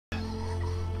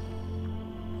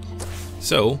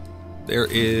So, there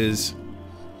is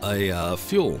a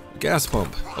gas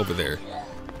pump over there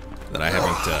that I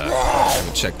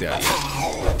haven't checked out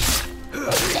yet.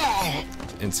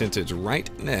 And since it's right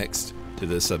next to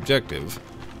this objective,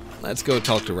 let's go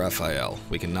talk to Raphael.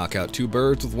 We can knock out 2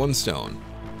 birds with 1 stone.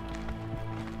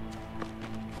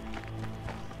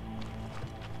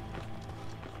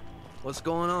 What's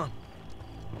going on?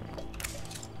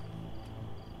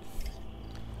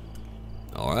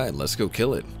 Alright, let's go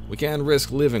kill it. We can't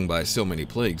risk living by so many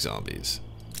plague zombies.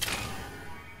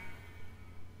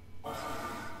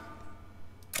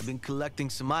 I've been collecting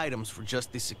some items for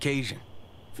just this occasion.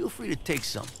 Feel free to take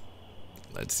some.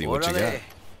 Let's see what you got.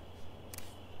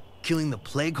 Killing the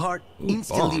plague heart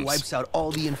instantly wipes out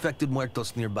all the infected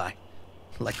muertos nearby.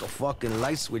 Like a fucking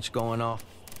light switch going off.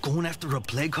 Going after a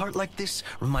plague heart like this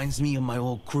reminds me of my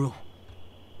old crew.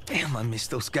 Damn, I miss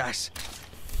those guys.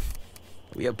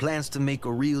 We had plans to make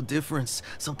a real difference,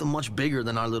 something much bigger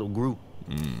than our little group.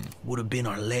 Would have been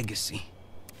our legacy.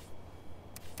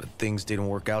 But things didn't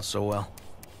work out so well.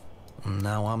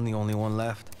 Now I'm the only one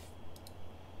left.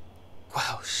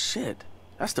 Wow, shit.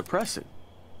 That's depressing.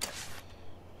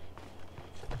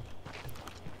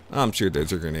 I'm sure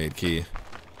there's a grenade key.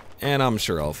 And I'm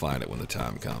sure I'll find it when the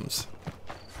time comes.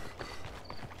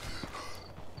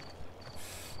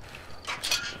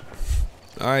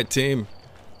 Alright, team.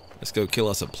 Let's go kill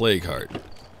us a plague heart.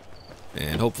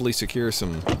 And hopefully secure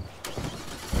some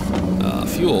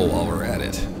fuel while we're at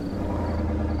it.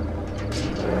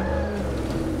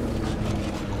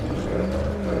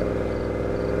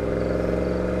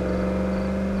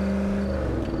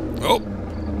 Oh!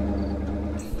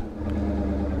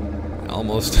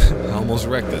 Almost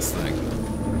wrecked this thing.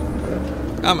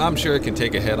 I'm sure it can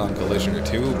take a head-on collision or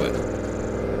 2, but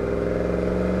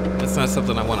that's not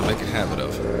something I want to make a habit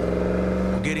of.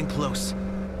 We're getting close.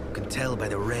 You can tell by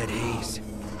the red haze.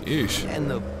 Yeesh. And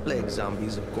the plague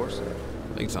zombies, of course.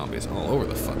 Plague zombies all over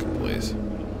the fucking place.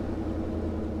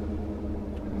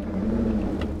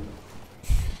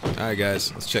 Alright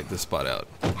guys, let's check this spot out.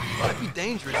 Might be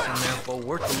dangerous in there, but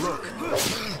worth a look.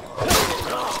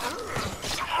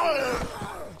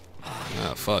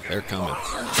 Ah, fuck, they're coming.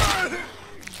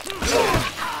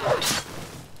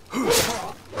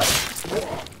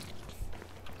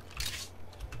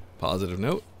 Positive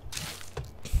note.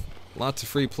 Lots of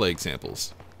free plague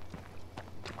samples.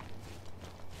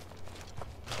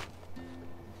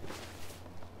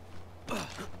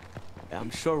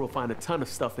 I'm sure we'll find a ton of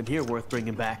stuff in here worth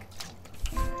bringing back.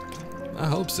 I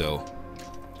hope so.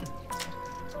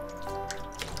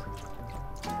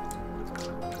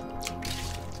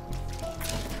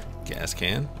 Gas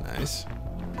can, nice.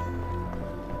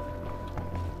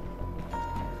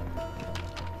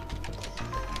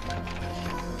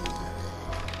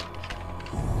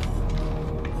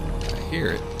 I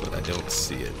hear it, but I don't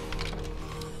see it.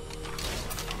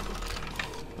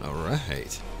 All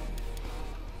right.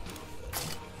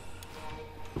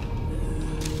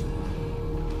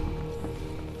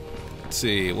 Let's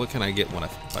see, what can I get by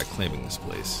claiming this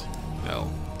place?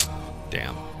 No.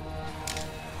 Damn.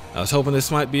 I was hoping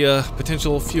this might be a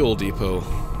potential fuel depot.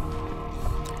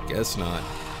 Guess not.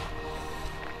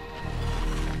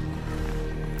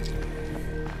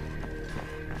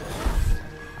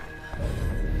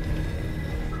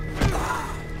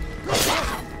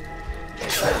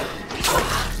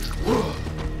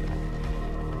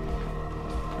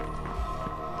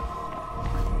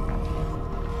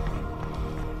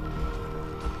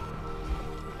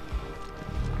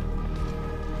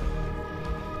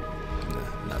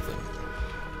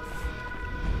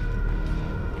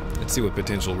 See what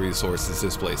potential resources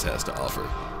this place has to offer.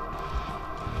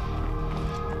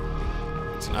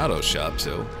 It's an auto shop,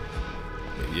 so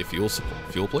maybe a fuel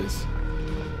place?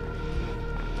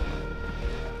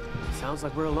 Sounds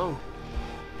like we're alone.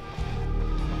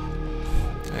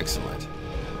 Excellent.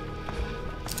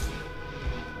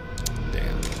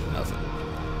 Damn, nothing.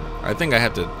 I think I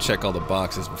have to check all the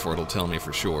boxes before it'll tell me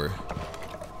for sure.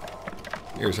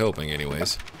 Here's hoping,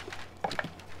 anyways.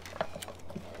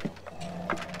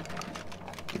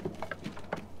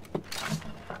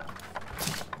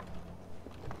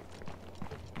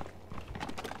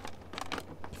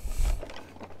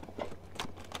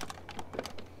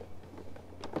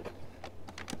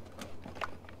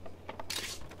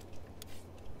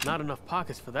 Not enough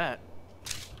pockets for that.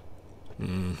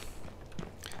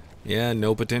 Yeah,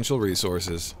 no potential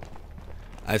resources.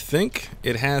 I think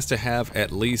it has to have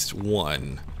at least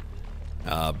one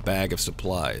bag of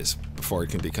supplies before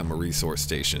it can become a resource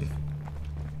station.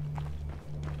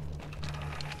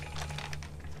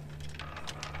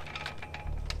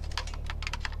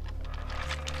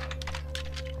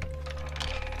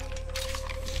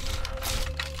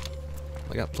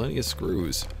 I got plenty of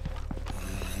screws.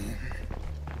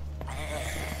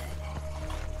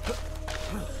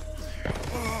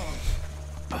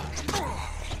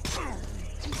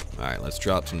 Alright, let's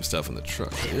drop some stuff in the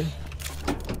truck here.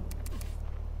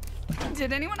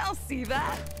 Did anyone else see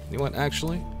that? You know what,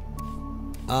 actually?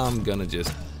 I'm gonna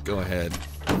just go ahead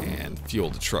and fuel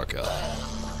the truck up.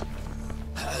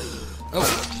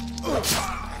 Oh!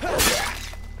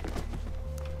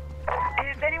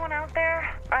 Is anyone out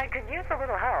there? I could use a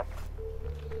little help.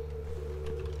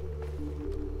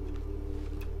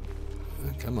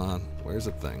 Come on, where's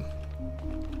the thing?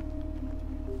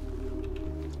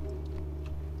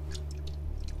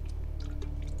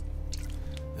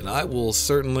 And I will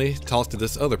certainly talk to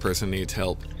this other person who needs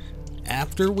help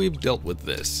after we've dealt with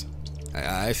this.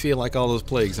 I feel like all those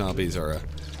plague zombies are a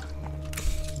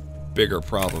bigger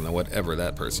problem than whatever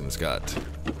that person's got.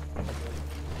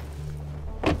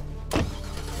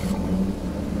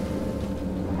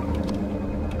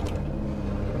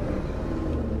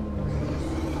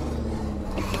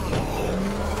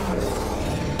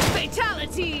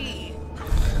 Fatality!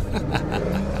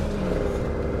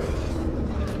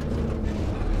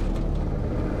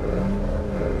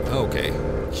 Okay,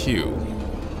 Q.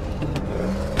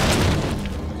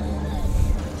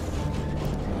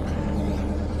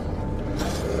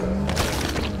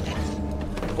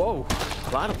 Whoa,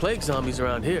 a lot of plague zombies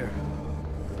around here.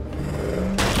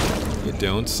 You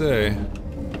don't say.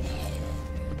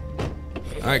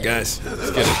 Alright guys,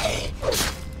 let's get it.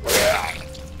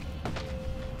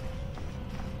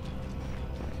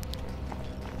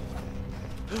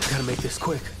 Gotta make this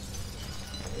quick.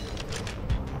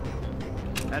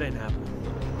 That didn't happen.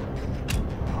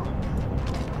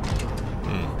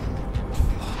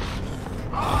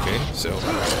 Okay, so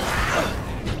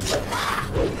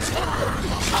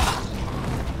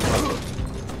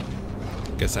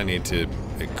guess I need to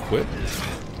equip.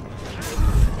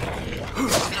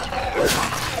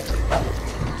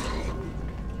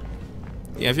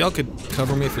 Yeah, if y'all could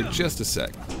cover me for just a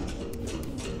sec.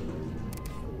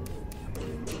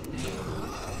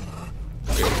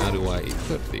 Okay, how do I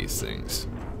equip these things?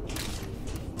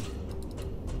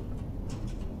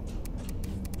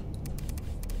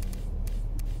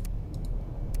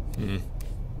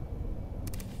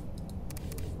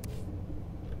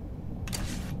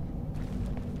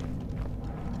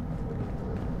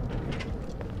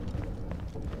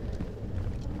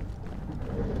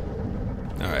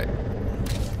 Alright.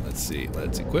 Let's see.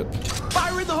 Let's equip.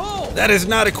 Fire in the hole! That is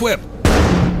not equip!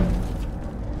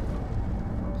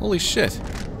 Holy shit.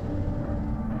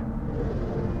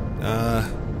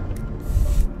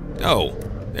 Oh.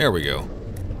 There we go.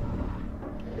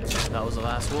 That was the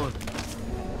last one.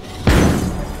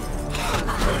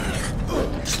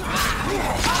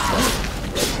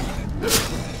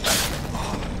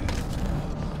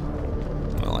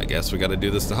 Well, I guess we gotta do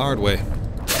this the hard way.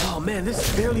 Oh man, this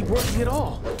is barely working at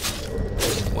all.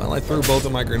 Well, I threw both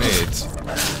of my grenades.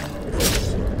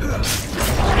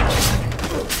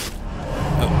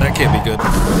 Oh, that can't be good.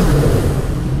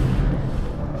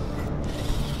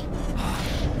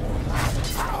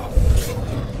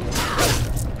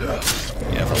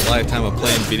 Yeah, if a lifetime of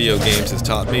playing video games has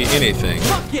taught me anything,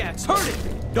 Fuck yeah, it's hurting!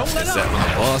 Don't let it's that up! when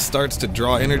a boss starts to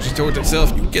draw energy towards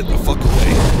itself, you get the fuck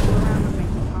away.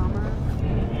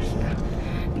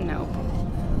 Nope.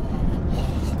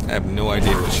 I have no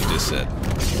idea what she just said.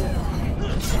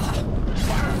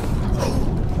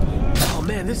 Oh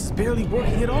man, this is barely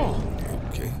working at all.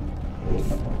 Okay.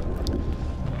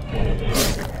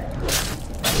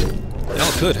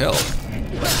 Y'all could help.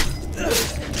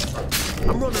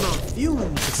 I'm running on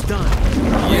fumes. It's done.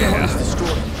 Yeah. It's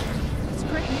destroyed. It's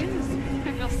great news.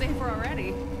 I feel safer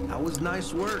already. That was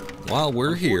nice work. While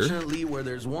we're here, Unfortunately, where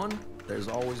there's one, there's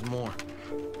always more.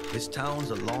 This town's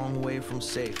a long way from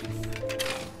safe.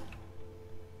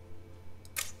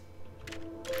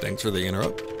 thanks for the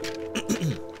interrupt.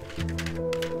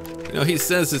 You know, he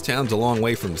says this town's a long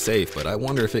way from safe, but I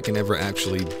wonder if it can ever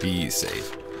actually be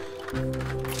safe.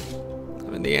 I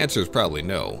mean, the answer is probably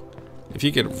no. If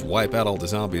you could wipe out all the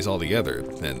zombies altogether,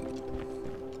 then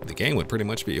the game would pretty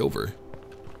much be over.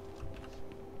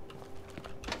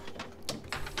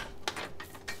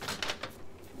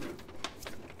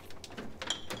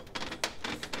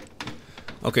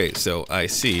 Okay, so I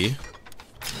see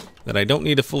that I don't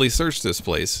need to fully search this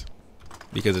place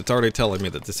because it's already telling me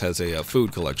that this has a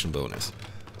food collection bonus.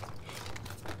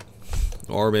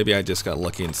 Or maybe I just got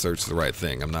lucky and searched the right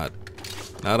thing. I'm not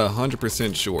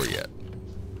 100% sure yet.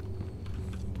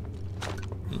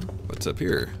 What's up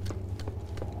here?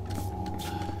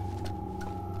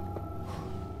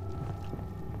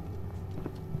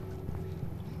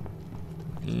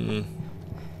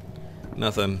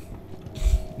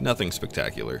 Nothing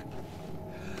spectacular.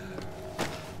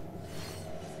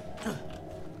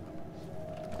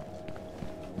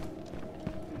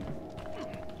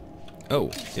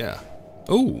 Oh, yeah.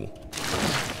 Oh!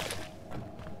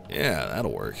 Yeah,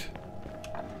 that'll work.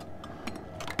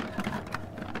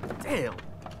 Damn.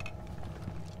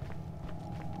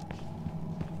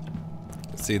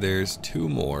 Let's see, there's 2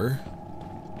 more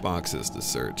boxes to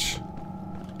search.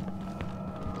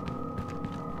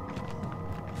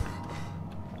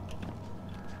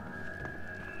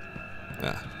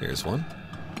 Ah, here's one.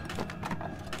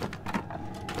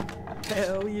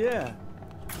 Hell yeah.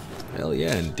 Hell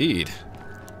yeah, indeed.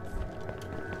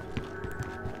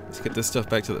 Let's get this stuff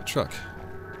back to the truck.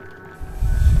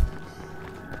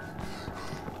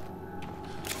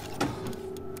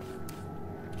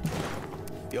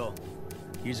 Yo,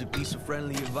 here's a piece of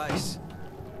friendly advice.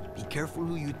 Be careful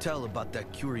who you tell about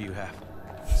that cure you have.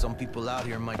 Some people out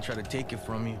here might try to take it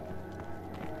from you.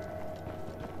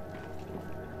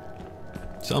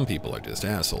 Some people are just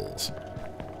assholes.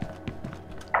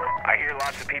 I hear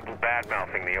lots of people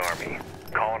bad-mouthing the Army,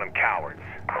 calling them cowards.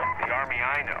 The Army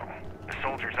I know, the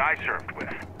soldiers I served with,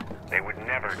 they would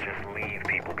never just leave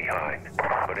people behind.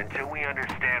 But until we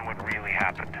understand what really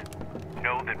happened,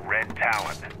 know that Red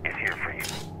Talon is here for you.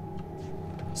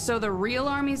 So the real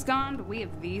army's gone, but we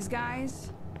have these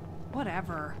guys?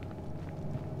 Whatever.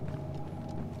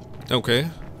 Okay.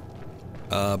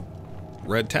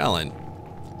 Red Talon.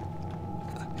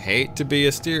 Hate to be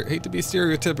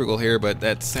stereotypical here, but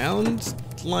that sounds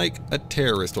like a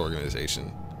terrorist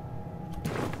organization.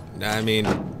 I mean,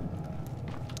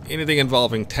 anything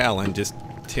involving Talon just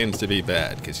tends to be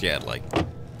bad, because you had like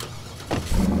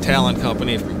Talon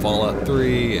Company from Fallout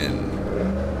 3, and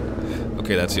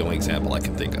okay, that's the only example I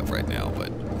can think of right now, but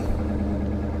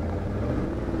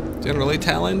generally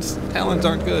Talons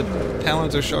aren't good.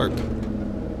 Talons are sharp.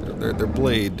 They're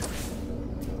blade.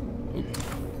 Oop,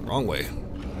 wrong way.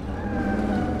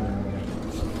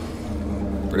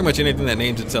 Pretty much anything that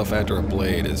names itself after a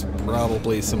blade is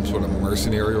probably some sort of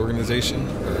mercenary organization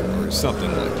or something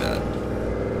like that.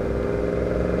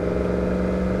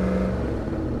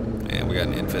 And we got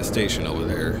an infestation over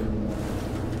there.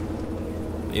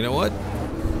 You know what?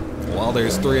 While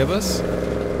there's 3 of us,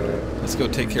 let's go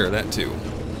take care of that too.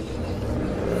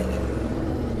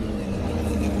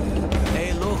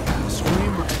 Hey, look,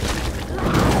 screamer.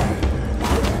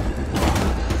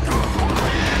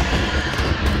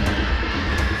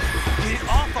 Get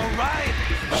off, alright?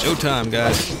 Showtime,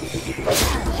 guys.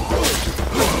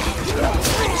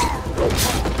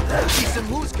 Piece of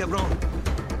moose, cabron.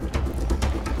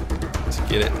 Let's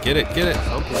get it, get it, get it.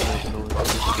 Something's making noise.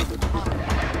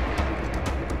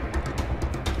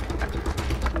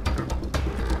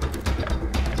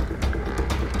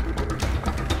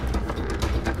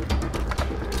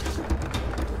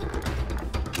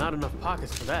 Not enough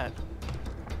pockets for that.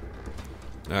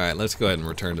 Alright, let's go ahead and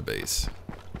return to base.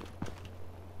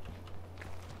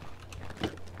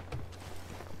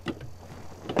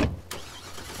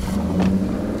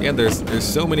 Yeah, there's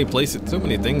so many places, so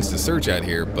many things to search out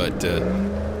here, but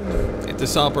if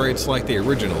this operates like the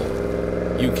original,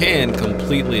 you can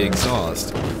completely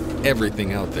exhaust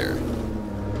everything out there.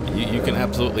 You can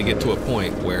absolutely get to a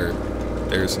point where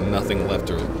there's nothing left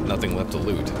to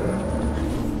loot.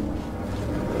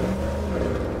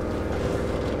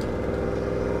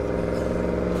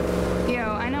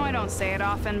 Yo, I know I don't say it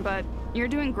often, but you're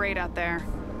doing great out there.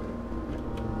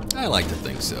 I like to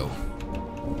think so.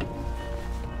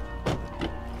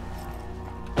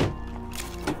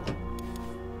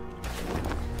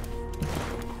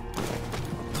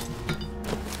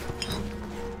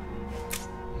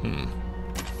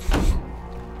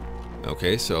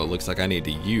 Okay, so it looks like I need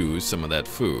to use some of that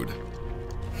food.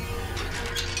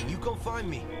 You come find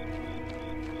me.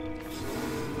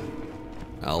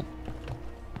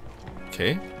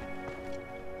 Okay.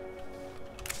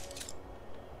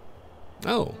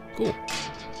 Oh, cool.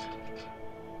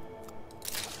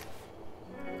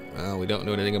 Well, we don't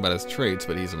know anything about his traits,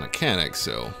 but he's a mechanic,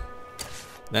 so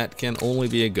that can only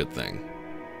be a good thing.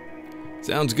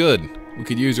 Sounds good. We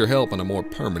could use your help on a more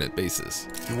permanent basis.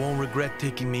 You won't regret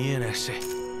taking me in, Ese.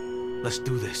 Let's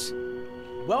do this.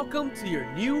 Welcome to your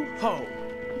new home.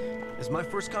 As my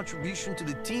first contribution to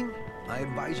the team, I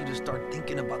advise you to start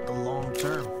thinking about the long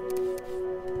term.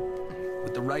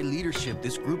 With the right leadership,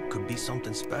 this group could be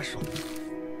something special.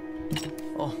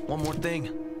 Oh, one more thing.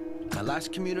 My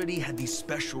last community had these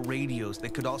special radios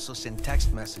that could also send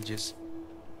text messages.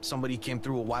 Somebody came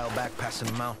through a while back passing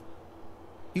them out.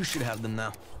 You should have them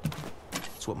now.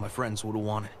 It's what my friends would have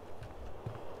wanted.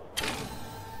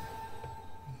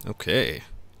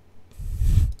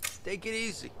 Take it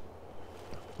easy.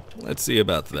 Let's see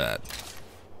about that.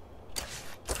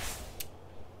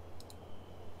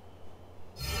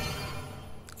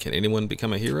 Can anyone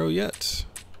become a hero yet?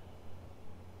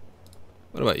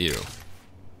 What about you?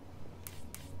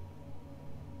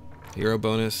 Hero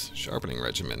bonus, sharpening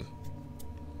regimen.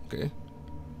 Okay.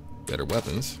 Better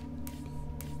weapons.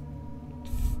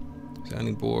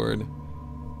 Sounding board.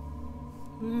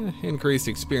 Increased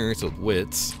experience with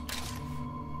wits.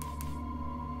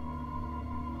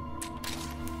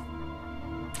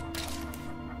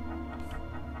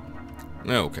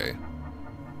 Okay.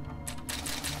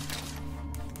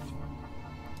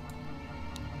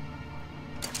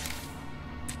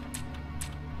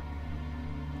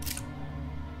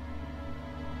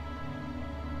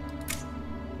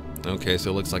 Okay,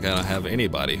 so it looks like I don't have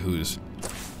anybody who's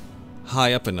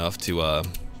high up enough to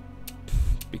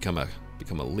become a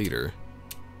leader.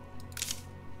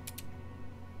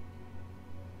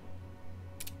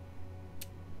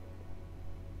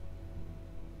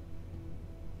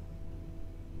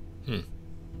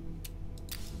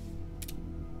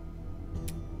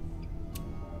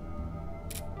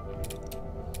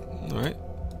 Alright.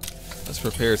 Let's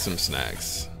prepare some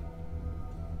snacks.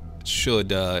 Should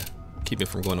keep me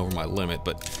from going over my limit,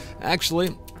 but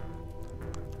actually,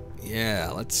 yeah,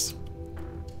 let's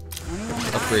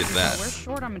upgrade that. We're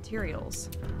short on materials.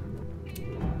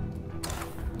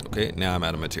 Okay, now I'm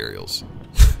out of materials.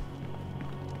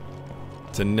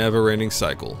 It's a never-ending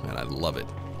cycle, and I love it.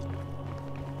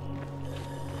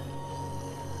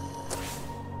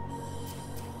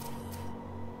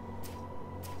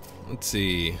 Let's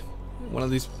see. One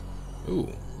of these. Ooh,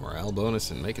 morale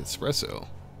bonus and make espresso.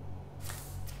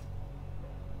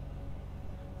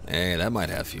 Hey, that might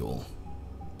have fuel.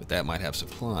 But that might have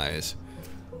supplies.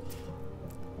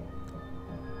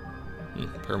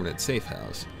 Permanent safe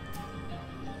house.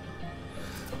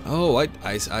 Oh,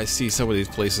 I see some of these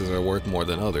places are worth more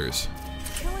than others.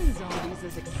 Killing zombies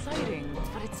is exciting,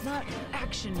 but it's not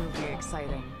action movie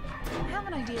exciting. I have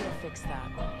an idea to fix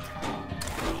that.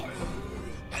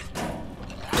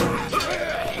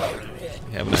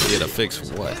 You have an idea to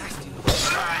fix what?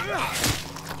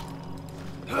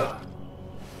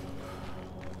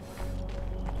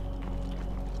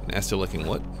 Nasty looking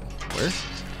what? Where?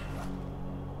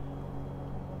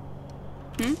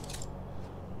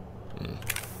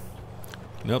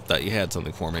 Nope, thought you had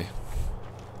something for me.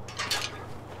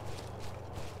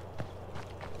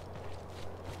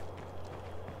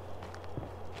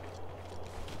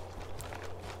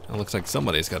 It looks like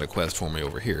somebody's got a quest for me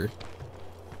over here.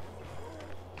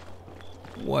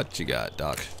 What you got,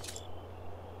 Doc?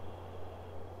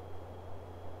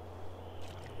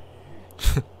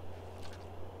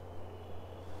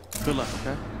 Good luck,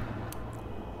 okay?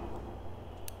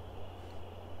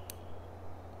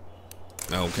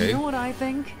 Okay. You know what I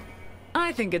think?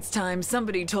 I think it's time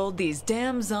somebody told these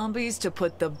damn zombies to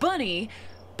put the bunny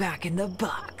back in the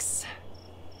box.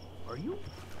 Are you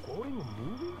quoting a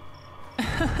movie?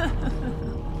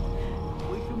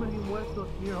 Way too many muertos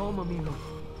near home, amigo.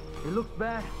 It looks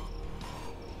bad.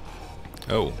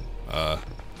 Oh,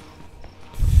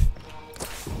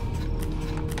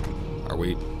 are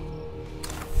we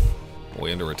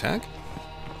under attack?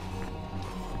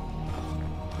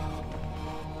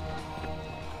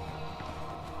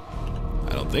 I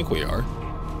don't think we are,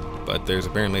 but there's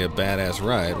apparently a badass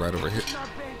ride right over here.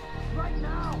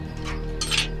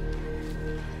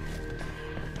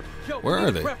 Where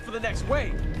are they? For the next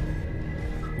wave.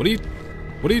 What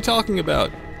are you talking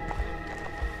about?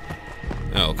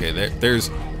 Oh, okay, there's...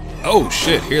 Oh,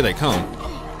 shit, here they come.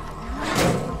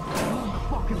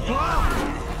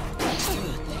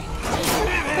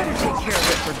 Better take care of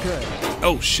it for good.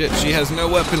 Oh, shit, she has no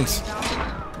weapons.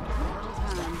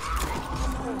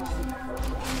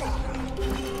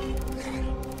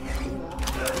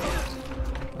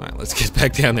 Alright, let's get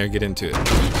back down there and get into it.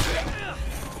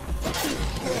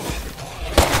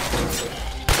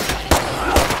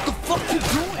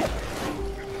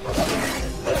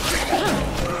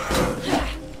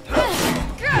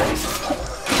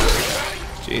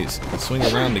 Jeez, swing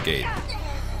around the gate.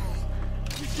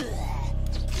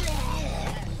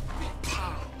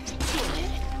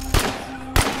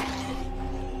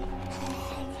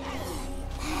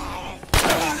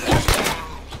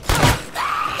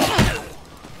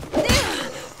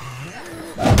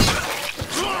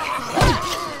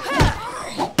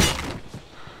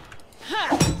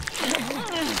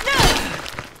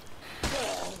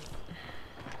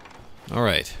 All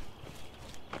right.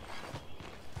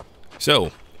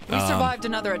 So, We survived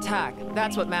another attack.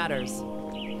 That's what matters.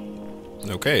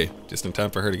 okay, just in time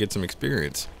for her to get some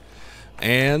experience.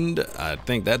 And I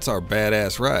think that's our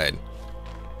badass ride.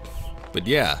 But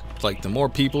yeah, it's like the more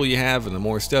people you have and the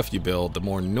more stuff you build, the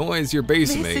more noise your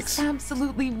base makes. This is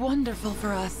absolutely wonderful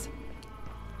for us.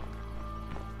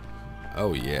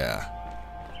 Oh yeah.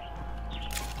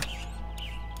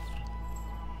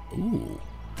 Ooh.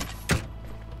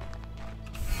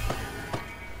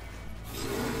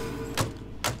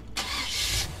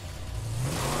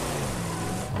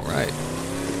 Alright.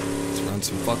 Let's run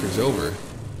some fuckers over.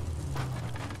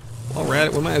 While we're at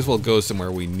it, we might as well go somewhere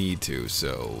we need to.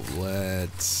 So,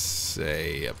 let's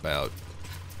say about...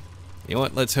 You know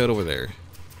what? Let's head over there.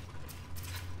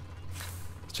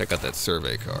 Check out that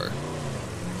survey car.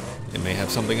 It may have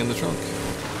something in the trunk.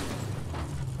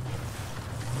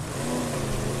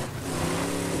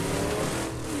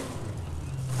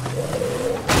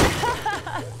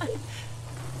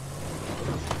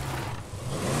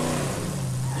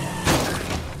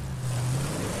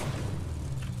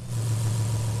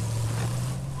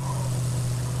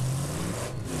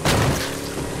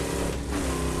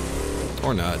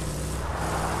 Or not.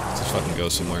 Let's just fucking go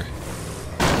somewhere.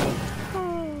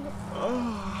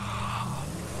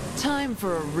 Time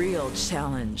for a real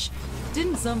challenge.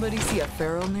 Didn't somebody see a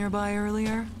feral nearby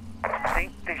earlier?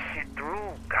 Think this shit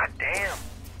through. Goddamn.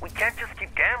 We can't just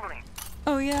keep gambling.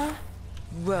 Oh yeah?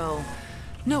 Well,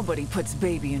 nobody puts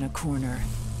baby in a corner.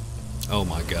 Oh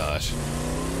my gosh.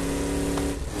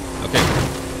 Okay.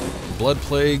 Blood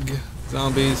plague,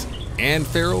 zombies, and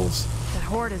ferals? That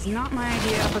horde is not my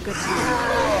idea of a good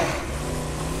time.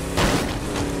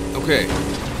 Okay.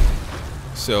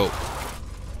 So,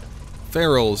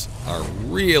 ferals are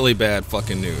really bad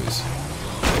fucking news.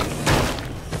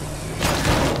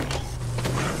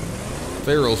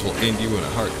 Ferals will end you in a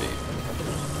heartbeat.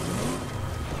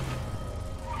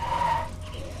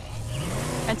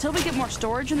 Until we get more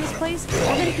storage in this place,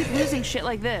 we're gonna keep losing shit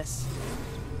like this.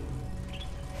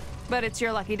 But it's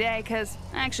your lucky day, because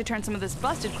I actually turned some of this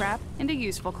busted crap into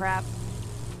useful crap.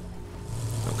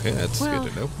 Okay, that's Well,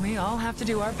 good to know. we all have to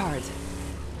do our part.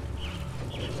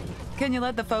 Can you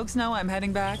let the folks know I'm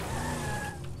heading back?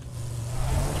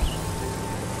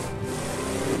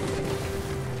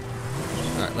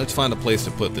 Alright, let's find a place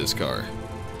to put this car.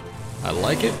 I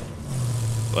like it,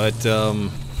 but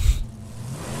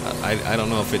I don't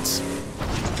know if it's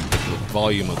the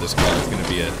volume of this car is going to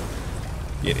be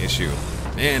an issue.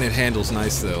 Man, it handles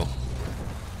nice though,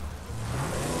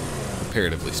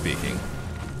 comparatively speaking.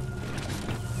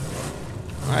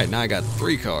 Alright, now I got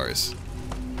 3 cars.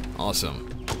 Awesome.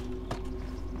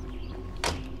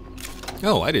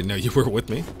 Oh, I didn't know you were with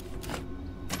me.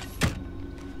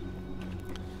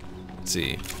 Let's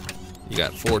see. You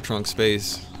got 4 trunk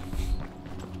space.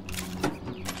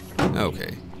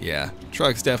 Okay, yeah.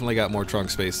 Truck's definitely got more trunk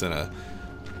space than a...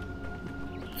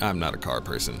 I'm not a car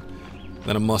person.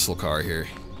 Than a muscle car here.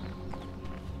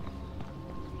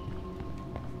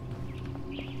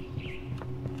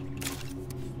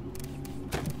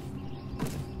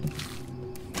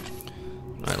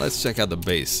 Alright, let's check out the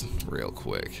base real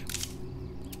quick.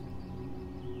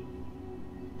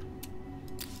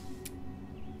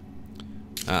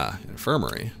 Ah,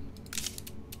 infirmary.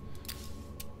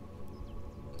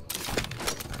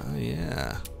 Oh,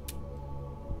 yeah.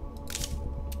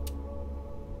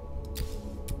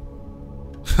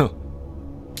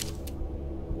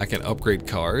 I can upgrade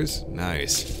cars?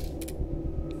 Nice.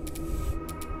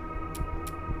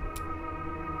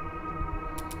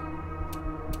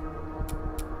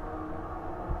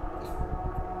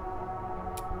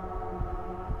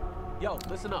 Yo,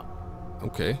 listen up.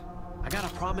 Okay. I got a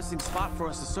promising spot for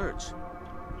us to search.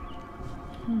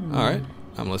 Alright,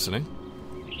 I'm listening.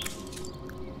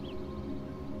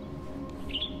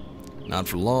 Not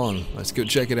for long. Let's go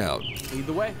check it out. Lead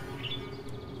the way.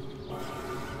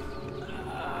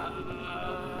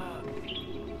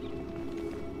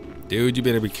 Dude, you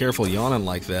better be careful yawning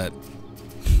like that.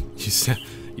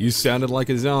 You sounded like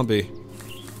a zombie.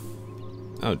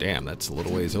 Oh, damn, that's a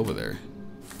little ways over there.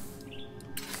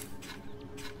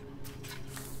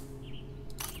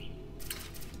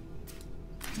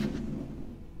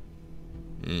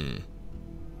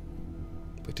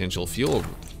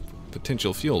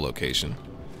 Potential fuel location.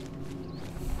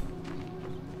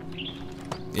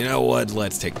 You know what?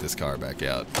 Let's take this car back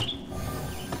out.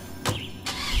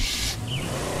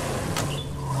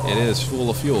 It is full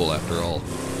of fuel after all.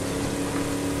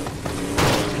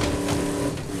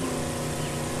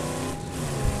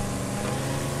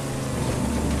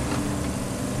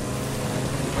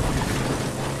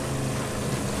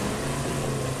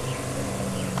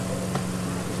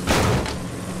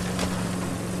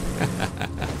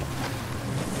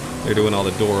 They're doing all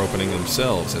the door opening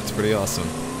themselves. That's pretty awesome.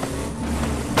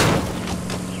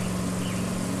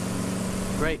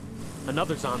 Great.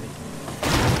 Another zombie.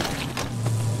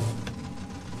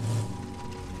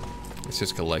 Let's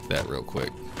just collect that real quick.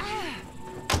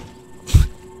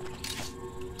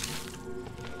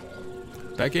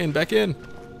 Back in, back in.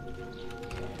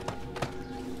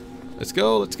 Let's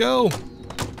go, let's go.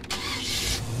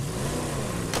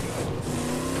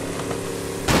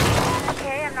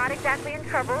 Okay, I'm not exactly in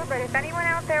trouble, but if anyone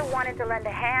out there wanted to lend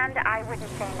a hand, I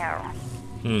wouldn't say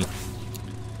no.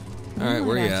 All right,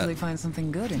 where you actually at? find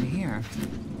something good in here.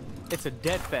 It's a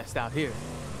dead fest out here.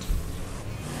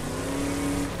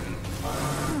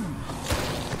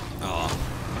 Oh.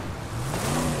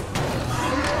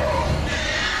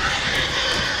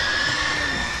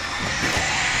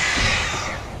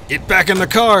 Get back in the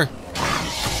car.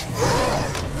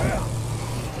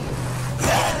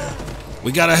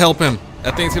 We gotta help him.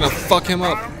 That thing's gonna fuck him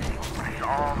up. It's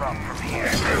all up from here.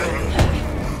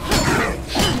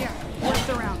 Here, we're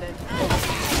surrounded.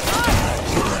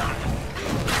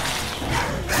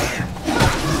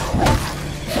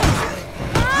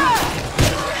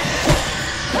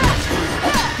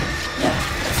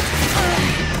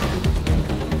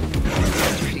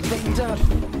 Pretty banged up.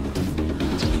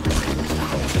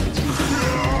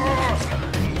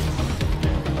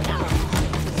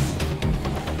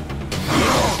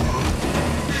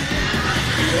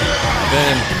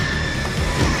 Then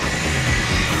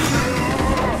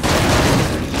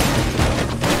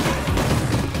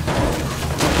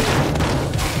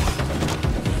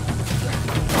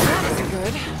That's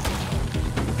good.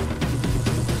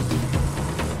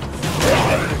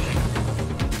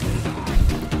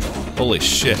 holy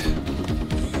shit.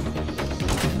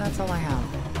 That's all I have.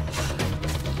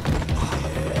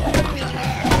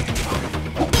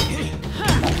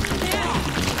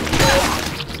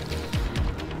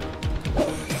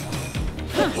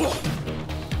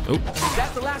 Oh, Is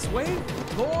that the last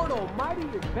wave? Lord almighty,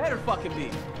 it better fucking be.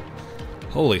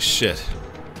 holy shit.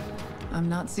 I'm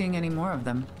not seeing any more of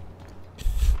them.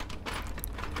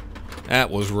 That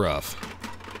was rough.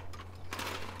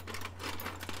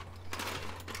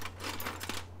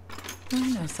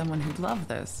 I know someone who'd love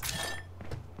this.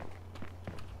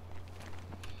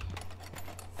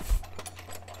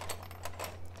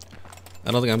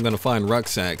 I don't think I'm gonna find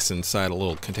rucksacks inside a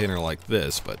little container like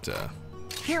this, but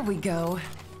Here we go.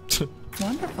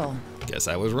 Wonderful. guess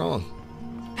I was wrong.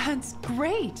 That's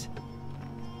great.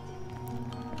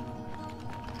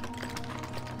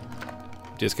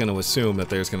 Just gonna assume that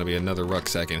there's gonna be another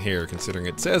rucksack in here, considering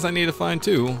it says I need to find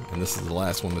 2, and this is the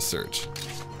last one to search.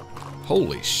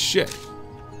 Holy shit.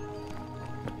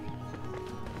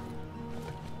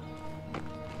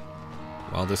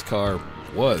 While this car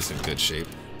was in good shape.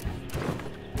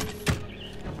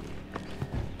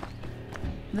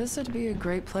 This would be a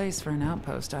great place for an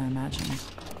outpost, I imagine.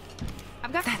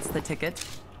 I've got. That's the ticket.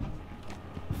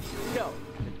 Yo,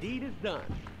 the deed is done.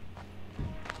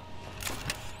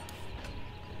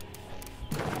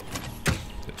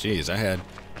 Jeez, I had,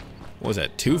 what was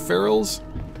that, 2 ferals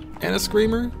and a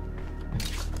screamer?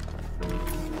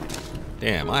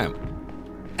 Damn, I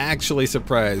am actually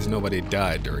surprised nobody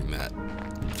died during that.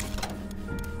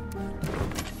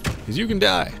 Because you can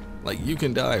die. Like, you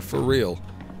can die for real.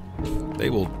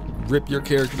 They will rip your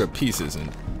character to pieces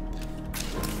and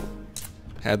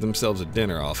have themselves a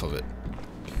dinner off of it.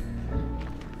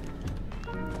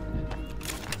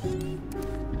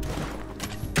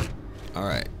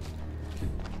 Alright.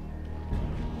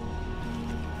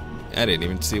 I didn't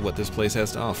even see what this place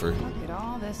has to offer. Look at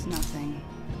all this nothing.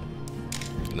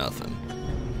 Nothing.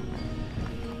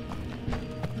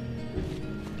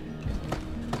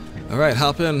 Alright,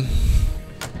 hop in.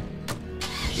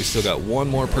 We still got one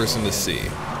more person to see.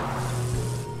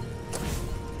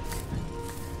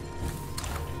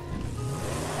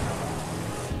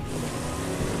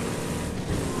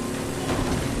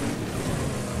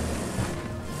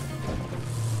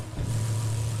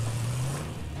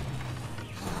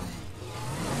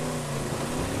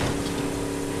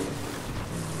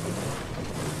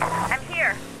 I'm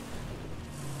here.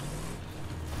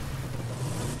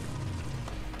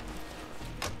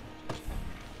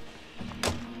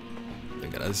 They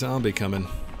got a zombie coming.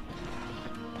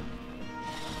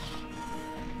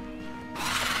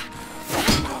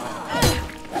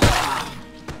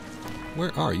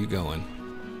 Where are you going?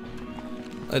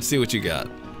 Let's see what you got.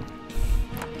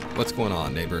 What's going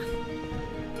on, neighbor?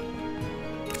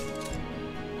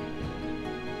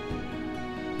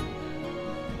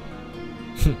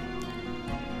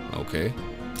 Okay.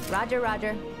 Roger,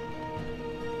 Roger.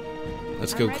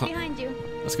 Let's I'm go. right behind you.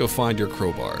 Let's go find your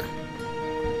crowbar.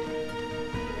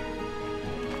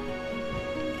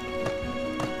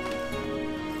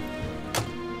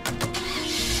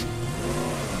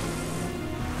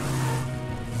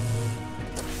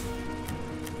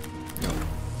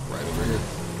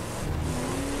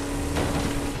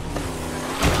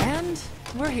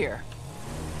 We're here.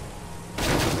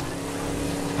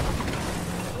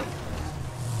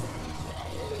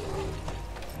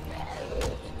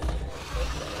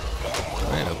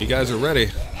 Alright, hope you guys are ready.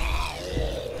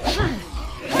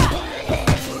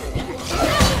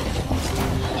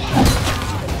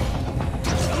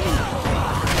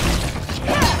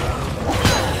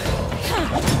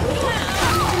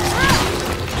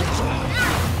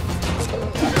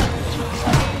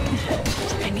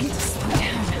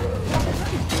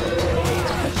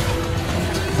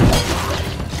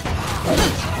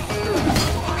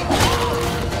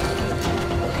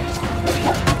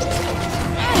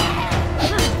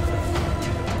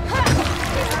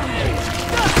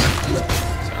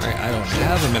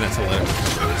 Have a minute to let it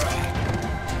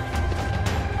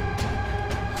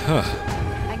recover.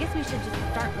 I guess we should just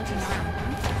start looking around.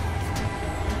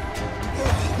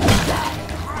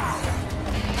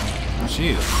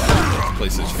 Jeez, this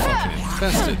place is fucking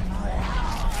infested.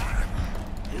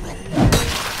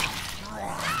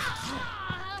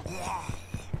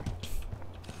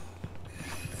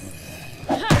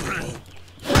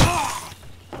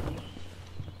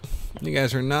 You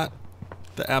guys are not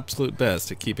the absolute best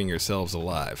at keeping yourselves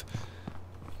alive.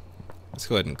 Let's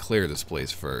go ahead and clear this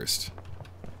place first.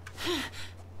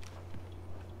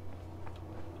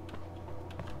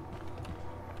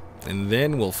 And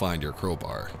then we'll find your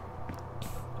crowbar.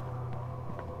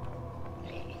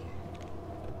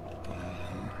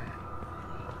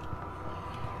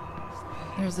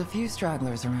 There's a few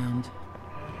stragglers around.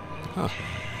 Huh.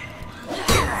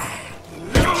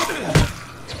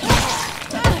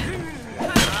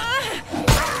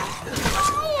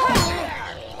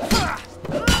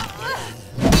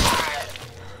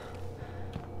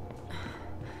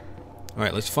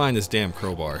 Alright, let's find this damn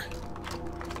crowbar.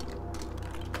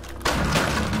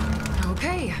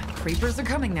 Okay, creepers are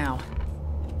coming now.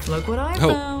 Look what I Oh,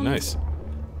 found. nice.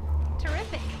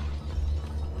 Terrific.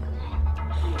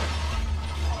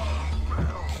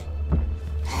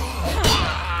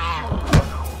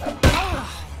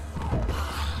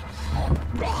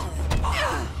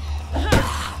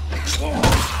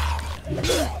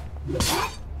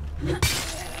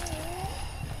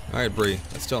 Alright, Bree,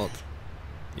 let's talk.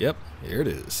 Yep, here it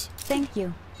is. Thank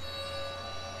you.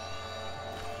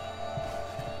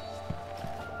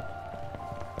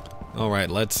 Alright,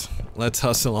 let's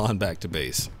hustle on back to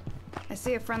base. I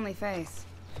see a friendly face.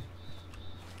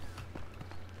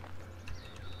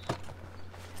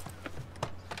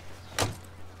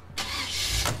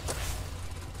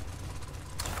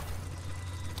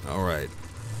 Alright.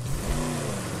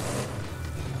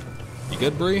 You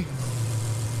good, Bree?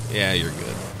 Yeah, you're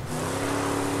good.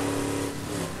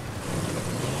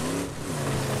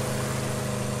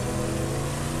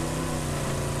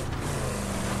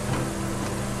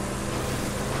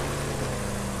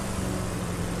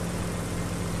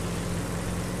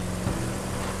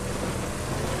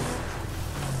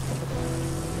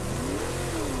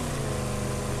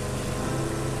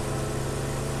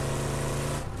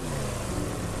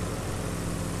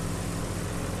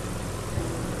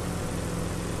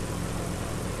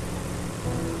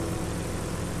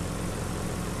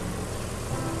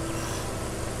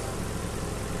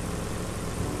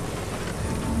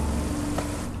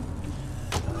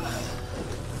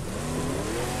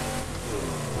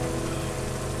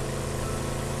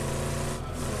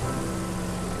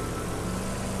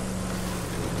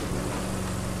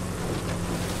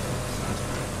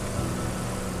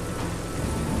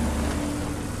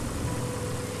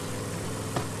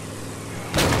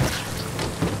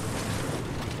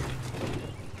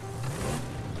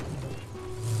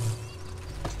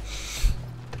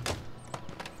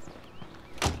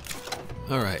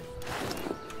 Alright.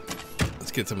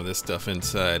 Let's get some of this stuff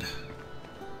inside.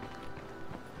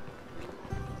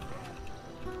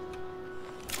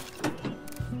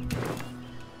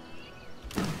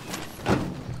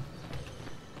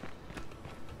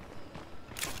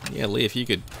 Yeah, Lee, if you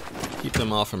could keep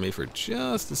them off of me for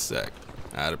just a sec,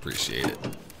 I'd appreciate it.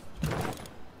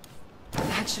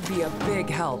 That should be a big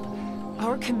help.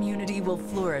 Our community will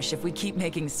flourish if we keep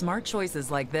making smart choices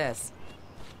like this.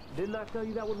 Didn't I tell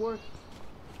you that would work?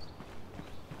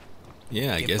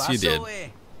 Yeah, I guess you did.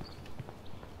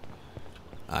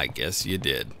 I guess you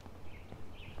did.